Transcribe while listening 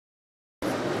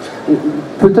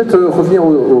Peut-être revenir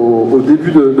au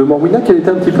début de Morwena, quelle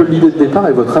était un petit peu l'idée de départ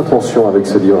et votre intention avec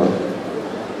ce livre?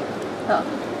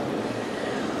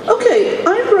 Okay,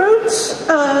 I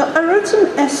wrote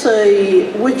an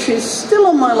essay which is still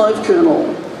on my life journal,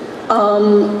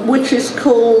 which is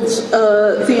called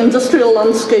The Industrial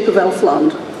Landscape of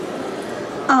Elfland.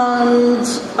 And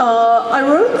I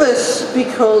wrote this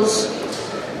because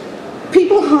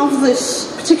people have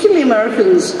this, particularly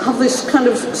Americans, have this kind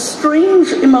of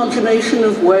strange imagination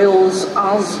of Wales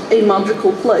as a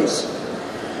magical place.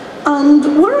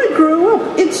 And where I grew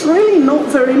up, it's really not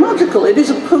very magical. It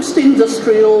is a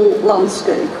post-industrial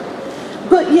landscape.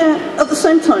 But yet, at the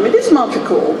same time, it is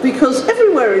magical, because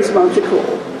everywhere is magical.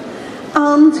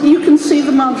 And you can see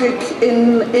the magic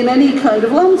in any kind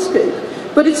of landscape.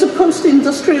 But it's a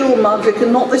post-industrial magic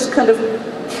and not this kind of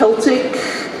Celtic,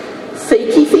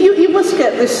 fakey thing. You must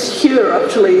get this here,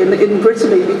 actually, in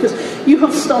Brittany, because you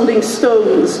have standing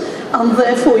stones, and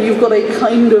therefore you've got a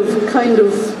kind of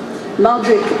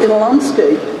magic in a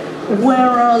landscape,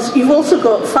 whereas you've also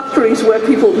got factories where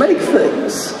people make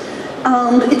things,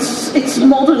 and it's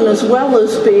modern as well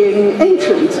as being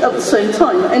ancient at the same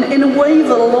time, and in a way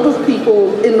that a lot of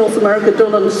people in North America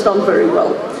don't understand very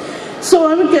well. So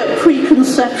I would get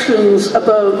preconceptions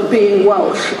about being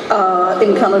Welsh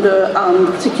in Canada and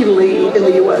particularly in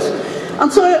the US.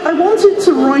 And so I wanted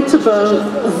to write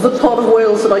about the part of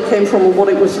Wales that I came from and what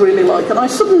it was really like. And I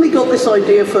suddenly got this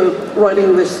idea for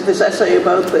writing this essay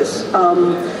about this,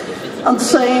 and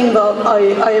saying that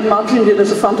I imagined it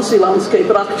as a fantasy landscape,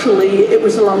 but actually it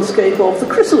was a landscape of the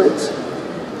chrysalids.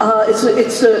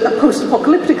 It's a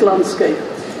post-apocalyptic landscape.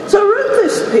 So I wrote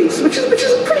this piece, which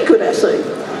is a pretty good essay.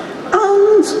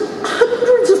 And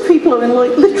hundreds of people, I mean,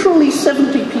 like literally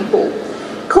 70 people,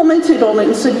 commented on it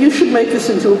and said, you should make this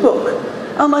into a book.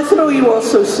 And I thought, oh, you are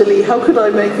so silly, how could I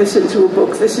make this into a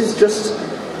book? This is just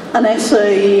an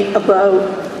essay about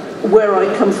where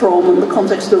I come from and the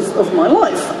context of my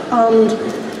life. And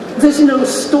there's no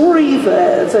story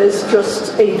there, there's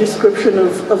just a description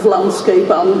of landscape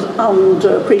and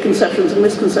preconceptions and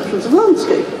misconceptions of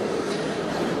landscape.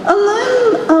 And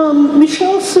then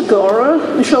Michelle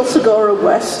Segara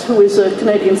West, who is a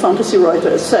Canadian fantasy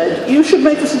writer, said, you should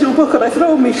make this into a book. And I thought,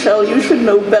 oh, Michelle, you should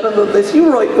know better than this.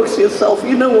 You write books yourself.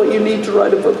 You know what you need to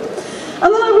write a book.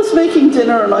 And then I was making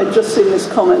dinner and I'd just seen this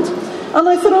comment. And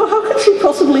I thought, oh, how could she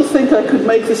possibly think I could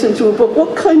make this into a book?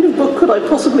 What kind of book could I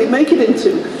possibly make it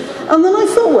into? And then I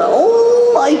thought,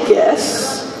 well, I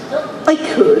guess I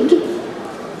could.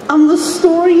 And the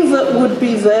story that would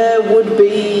be there would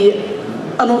be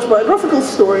an autobiographical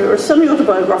story or a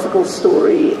semi-autobiographical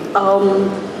story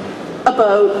about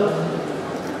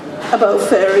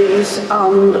fairies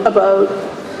and about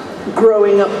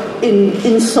growing up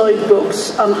inside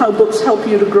books and how books help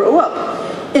you to grow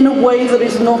up in a way that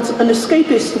is not an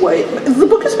escapist way. The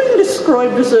book is being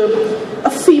described as a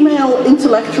female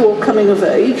intellectual coming of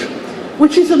age,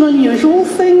 which is an unusual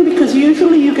thing because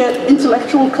usually you get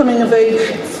intellectual coming of age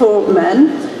for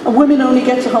men, and women only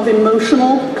get to have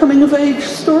emotional coming-of-age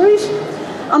stories.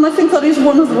 And I think that is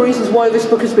one of the reasons why this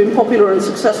book has been popular and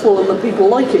successful and that people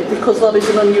like it, because that is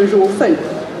an unusual thing.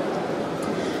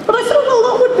 But I thought, well,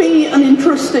 that would be an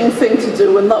interesting thing to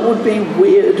do, and that would be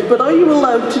weird. But are you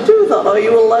allowed to do that? Are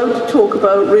you allowed to talk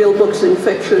about real books in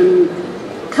fiction?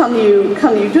 Can you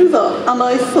do that? And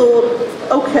I thought,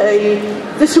 okay,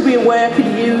 this would be a way I could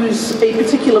use a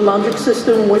particular magic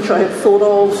system which I had thought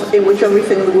of, in which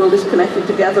everything in the world is connected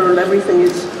together and everything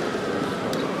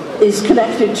is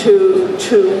connected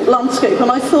to landscape.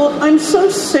 And I thought, I'm so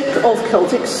sick of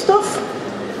Celtic stuff.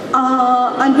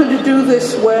 I'm going to do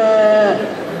this where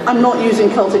I'm not using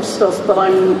Celtic stuff, but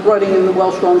I'm writing in the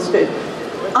Welsh landscape.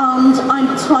 And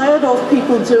I'm tired of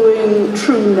people doing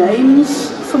true names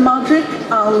for magic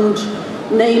and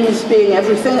names being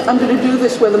everything. I'm going to do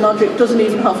this where the magic doesn't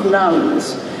even have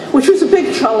nouns, which was a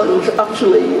big challenge,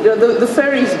 actually. The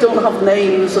fairies don't have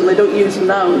names and they don't use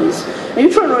nouns. And you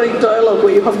try writing dialogue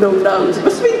where you have no nouns. It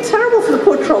must have been terrible for the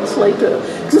poor translator,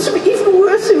 because this would be even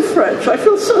worse in French. I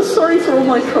feel so sorry for all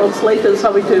my translators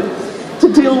having to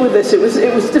deal with this. It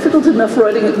was difficult enough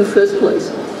writing it in the first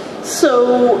place.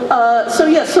 So that's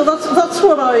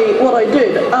what I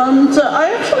did, and I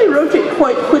actually wrote it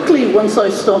quite quickly once I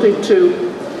started to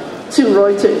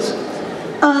write it.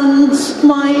 And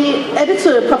my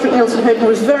editor, Patrick Nielsen-Hayden,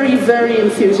 was very, very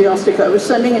enthusiastic. I was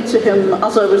sending it to him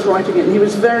as I was writing it, and he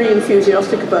was very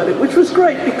enthusiastic about it, which was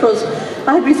great because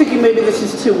I had been thinking maybe this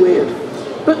is too weird.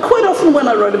 But quite often when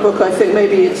I write a book, I think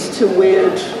maybe it's too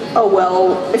weird. Oh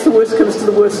well, if the worst comes to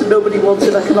the worst and nobody wants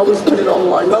it, I can always put it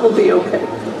online. That'll be okay.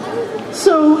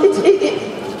 So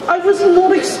I was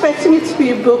not expecting it to be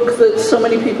a book that so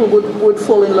many people would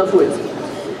fall in love with.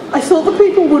 I thought that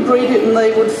people would read it and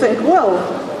they would think, well,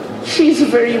 she's a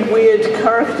very weird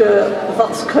character,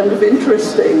 that's kind of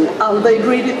interesting. And they'd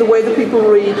read it the way that people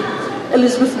read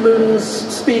Elizabeth Moon's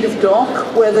Speed of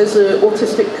Dark, where there's an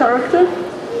autistic character,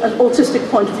 an autistic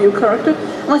point of view character.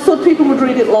 And I thought people would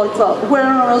read it like that.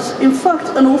 Whereas, in fact,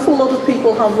 an awful lot of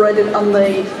people have read it and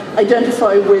they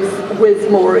identify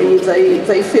with Maury,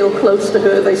 they feel close to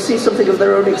her, they see something of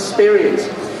their own experience.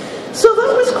 So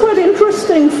that was quite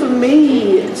interesting for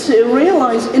me to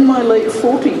realise in my late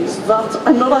 40s that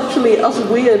I'm not actually as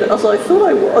weird as I thought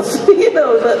I was. You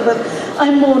know, that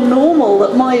I'm more normal,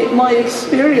 that my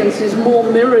experience is more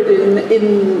mirrored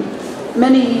in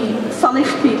many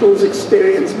famished people's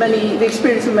experience, the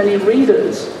experience of many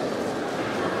readers.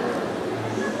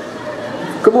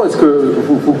 Comment est-ce que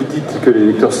vous dites que les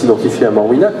lecteurs s'identifient à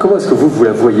Morwina? Comment est-ce que vous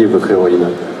la voyez, votre héroïne?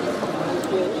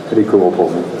 Elle est comment pour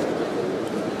vous?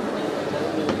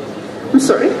 I'm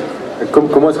sorry?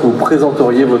 Comment est-ce que vous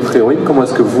présenteriez votre héroïne? Comment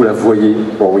est-ce que vous la voyez,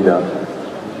 Morwina?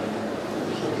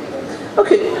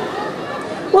 Okay.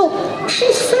 Well,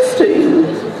 she's 15,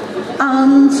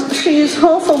 and she is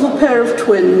half of a pair of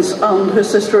twins, and her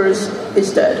sister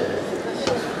is dead.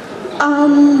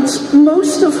 And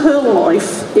most of her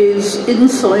life is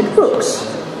inside books.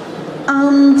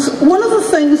 And one of the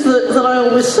things that I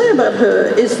always say about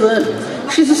her is that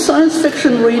she's a science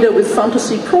fiction reader with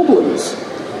fantasy problems.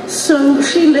 So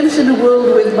she lives in a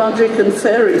world with magic and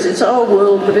fairies. It's our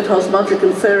world, but it has magic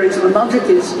and fairies, and the magic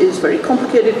is very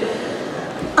complicated.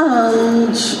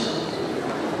 And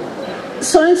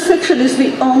science fiction is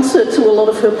the answer to a lot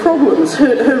of her problems.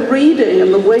 Her reading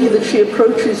and the way that she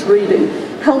approaches reading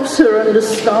helps her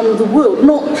understand the world,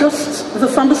 not just the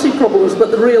fantasy problems,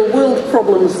 but the real world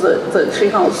problems that she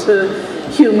has, her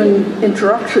human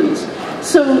interactions.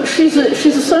 So she's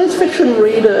a science fiction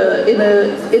reader in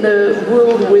a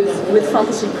world with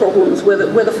fantasy problems, where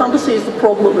the fantasy is the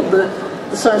problem and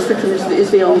the science fiction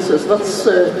is the answers.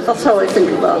 That's how I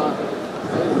think of that.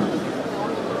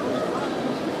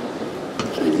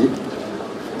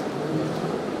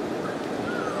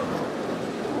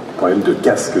 Problème de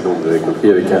casque, donc vous avez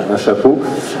compris, avec un chapeau.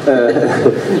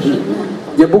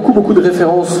 Il y a beaucoup de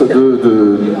références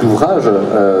d'ouvrages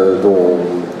dont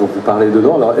vous parlez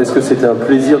dedans. Alors, est-ce que c'était un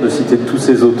plaisir de citer tous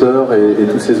ces auteurs et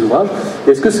tous ces ouvrages?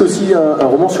 Est-ce que c'est aussi un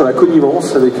roman sur la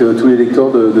connivence avec tous les lecteurs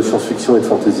de science-fiction et de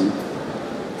fantasy?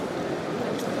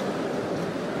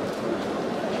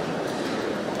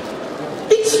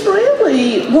 It's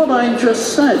really what I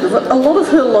just said. A lot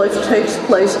of her life takes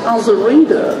place as a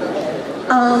reader.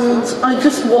 And I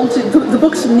just wanted, the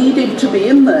books needed to be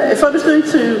in there. If I was going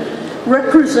to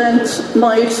represent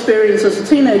my experience as a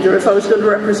teenager, if I was going to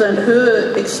represent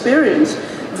her experience,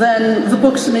 then the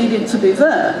books needed to be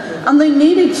there. And they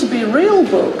needed to be real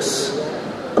books,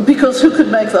 because who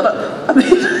could make that up? I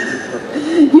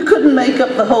mean, you couldn't make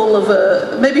up the whole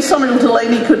of maybe Samuel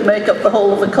Delaney could make up the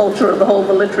whole of the culture and the whole of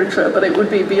the literature, but it would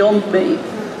be beyond me.